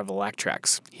pair of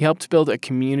Electrex, he helped build a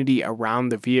community around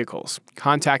the vehicles,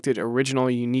 contacted original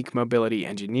Unique Mobility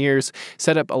engineers,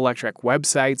 set up Electrek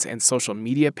websites and social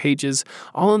media pages,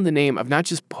 all in the name of not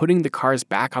just putting the cars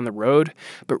back on the road,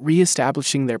 but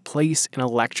reestablishing their place in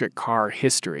electric car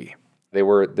history. They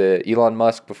were the Elon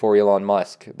Musk before Elon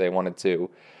Musk. They wanted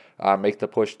to make the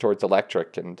push towards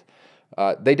electric, and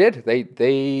they did.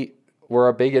 They were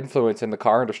a big influence in the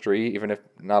car industry. Even if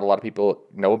not a lot of people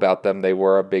know about them, they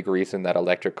were a big reason that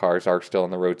electric cars are still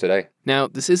on the road today. Now,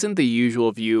 this isn't the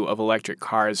usual view of electric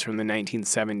cars from the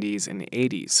 1970s and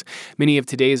 80s. Many of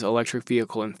today's electric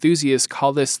vehicle enthusiasts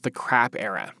call this the crap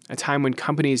era, a time when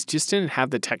companies just didn't have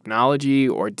the technology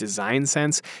or design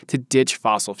sense to ditch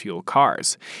fossil fuel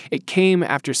cars. It came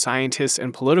after scientists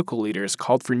and political leaders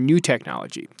called for new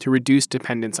technology to reduce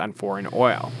dependence on foreign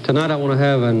oil. Tonight I want to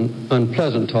have an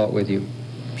unpleasant talk with you.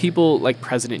 People like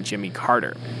President Jimmy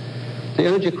Carter. The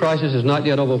energy crisis has not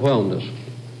yet overwhelmed us,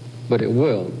 but it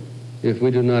will if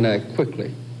we do not act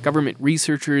quickly. Government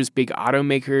researchers, big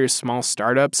automakers, small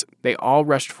startups, they all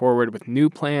rushed forward with new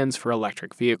plans for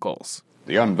electric vehicles.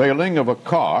 The unveiling of a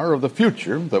car of the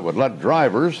future that would let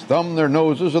drivers thumb their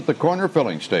noses at the corner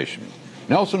filling station.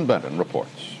 Nelson Benton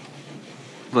reports.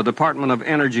 The Department of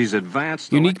Energy's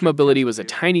advanced... Unique Mobility was a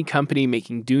tiny company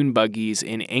making dune buggies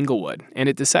in Englewood, and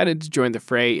it decided to join the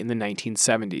fray in the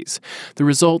 1970s. The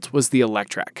result was the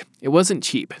Electrek. It wasn't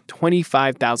cheap,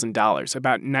 $25,000,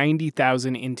 about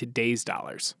 $90,000 in today's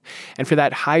dollars. And for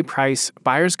that high price,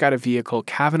 buyers got a vehicle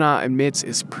Kavanaugh admits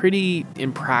is pretty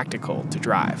impractical to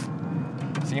drive.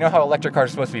 So you know how electric cars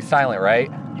are supposed to be silent, right?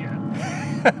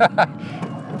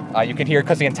 Yeah. You can hear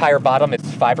because the entire bottom is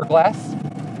fiberglass.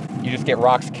 You just get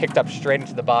rocks kicked up straight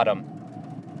into the bottom.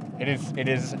 It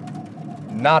is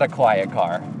not a quiet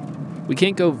car. We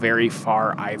can't go very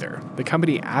far either. The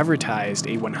company advertised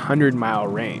a 100-mile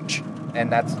range.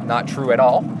 And that's not true at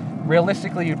all.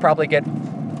 Realistically, you'd probably get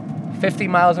 50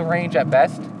 miles of range at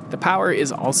best. The power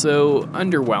is also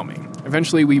underwhelming.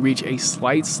 Eventually, we reach a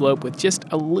slight slope with just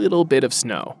a little bit of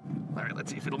snow. All right,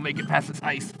 let's see if it'll make it past this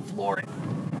ice. Floor it.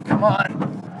 Come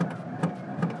on.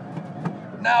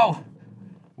 No.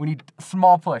 We need a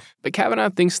small push. But Kavanaugh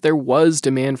thinks there was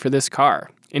demand for this car.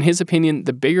 In his opinion,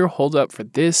 the bigger holdup for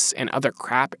this and other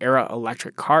crap-era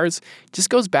electric cars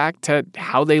just goes back to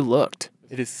how they looked.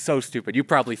 It is so stupid. You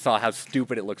probably saw how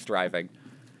stupid it looks driving.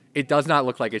 It does not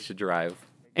look like it should drive.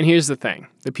 And here's the thing.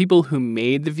 The people who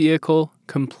made the vehicle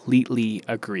completely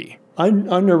agree. I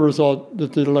never thought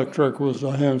that the Electrek was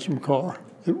a handsome car.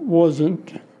 It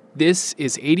wasn't. This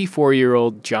is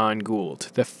 84-year-old John Gould,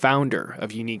 the founder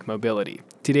of Unique Mobility.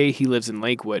 Today he lives in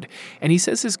Lakewood, and he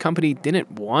says his company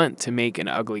didn't want to make an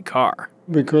ugly car.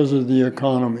 Because of the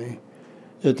economy.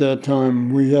 At that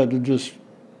time, we had to just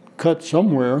cut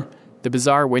somewhere. The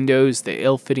bizarre windows, the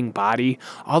ill-fitting body,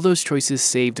 all those choices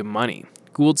saved money.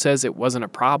 Gould says it wasn't a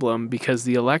problem because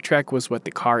the Electrek was what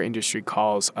the car industry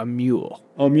calls a mule.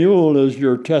 A mule is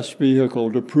your test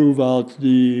vehicle to prove out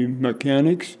the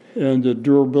mechanics and the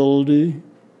durability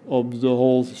of the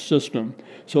whole system.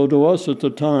 So to us at the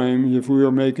time, if we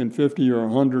were making 50 or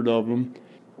 100 of them,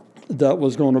 that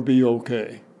was going to be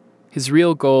okay. His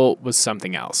real goal was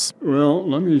something else. Well,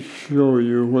 let me show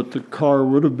you what the car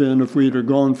would have been if we'd have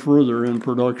gone further in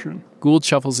production. Gould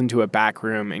shuffles into a back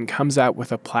room and comes out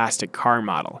with a plastic car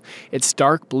model. It's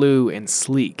dark blue and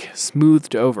sleek,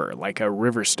 smoothed over like a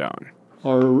river stone.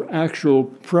 Our actual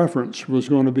preference was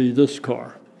going to be this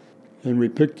car, and we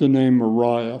picked the name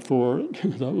Mariah for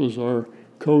it. That was our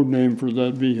code name for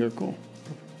that vehicle.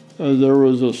 There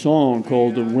was a song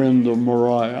called The Wind of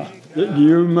Mariah. Do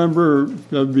you remember,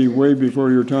 that'd be way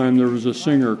before your time, there was a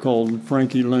singer called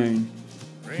Frankie Lane.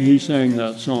 He sang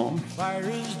that song. Fire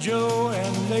is Joe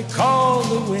and they call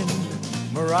the wind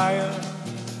Mariah.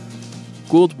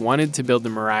 Gould wanted to build the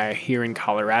Mariah here in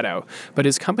Colorado, but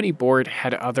his company board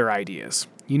had other ideas.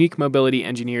 Unique Mobility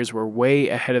engineers were way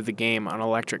ahead of the game on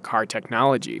electric car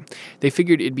technology. They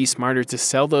figured it'd be smarter to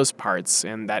sell those parts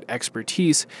and that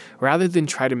expertise rather than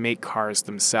try to make cars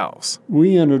themselves.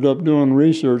 We ended up doing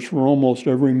research for almost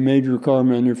every major car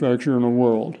manufacturer in the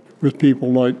world, with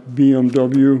people like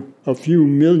BMW, a few $1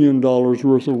 million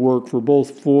worth of work for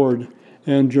both Ford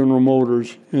and General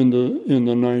Motors in the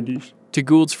 90s. To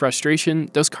Gould's frustration,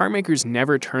 those car makers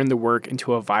never turned the work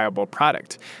into a viable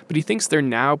product, but he thinks they're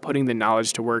now putting the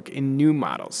knowledge to work in new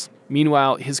models.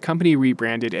 Meanwhile, his company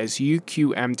rebranded as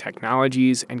UQM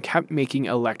Technologies and kept making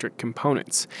electric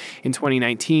components. In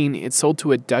 2019, it sold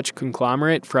to a Dutch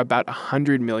conglomerate for about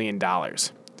 $100 million.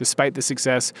 Despite the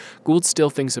success, Gould still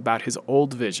thinks about his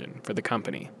old vision for the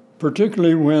company.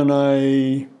 Particularly when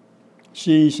I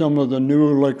see some of the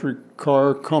new electric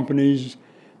car companies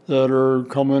that are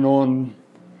coming on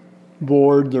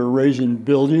board, they're raising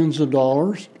billions of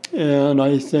dollars. And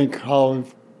I think how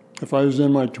if I was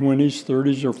in my 20s,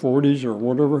 30s, or 40s, or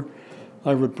whatever,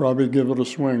 I would probably give it a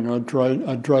swing. I'd try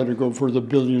to go for the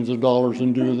billions of dollars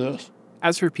and do this.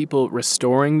 As for people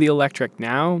restoring the Electrek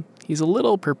now, he's a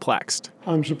little perplexed.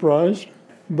 I'm surprised,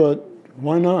 but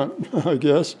why not, I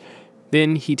guess.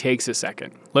 Then he takes a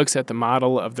second, looks at the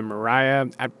model of the Mariah,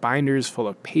 at binders full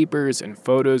of papers and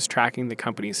photos tracking the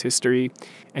company's history,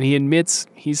 and he admits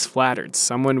he's flattered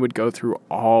someone would go through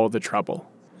all the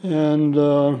trouble. And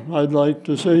I'd like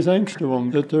to say thanks to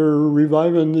them that they're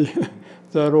reviving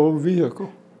that old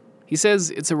vehicle. He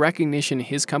says it's a recognition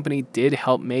his company did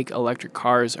help make electric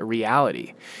cars a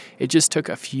reality. It just took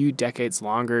a few decades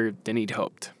longer than he'd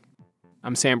hoped.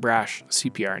 I'm Sam Brash,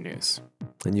 CPR News.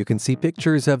 And you can see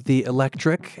pictures of the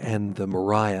Electric and the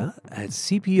Mariah at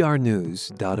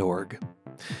cprnews.org.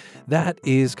 That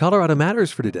is Colorado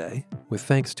Matters for today, with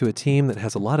thanks to a team that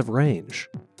has a lot of range.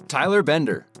 Tyler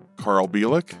Bender, Carl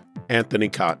Bielik, Anthony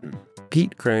Cotton,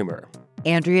 Pete Kramer,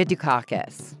 Andrea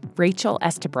Dukakis, Rachel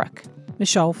Estabrook,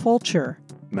 Michelle Fulcher,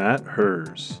 Matt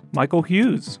Hers, Michael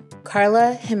Hughes,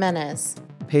 Carla Jimenez,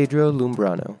 Pedro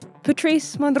Lumbrano,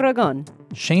 Patrice Mondragon,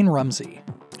 Shane Rumsey.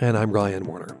 And I'm Ryan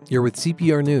Warner. You're with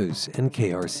CPR News and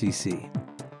KRCC.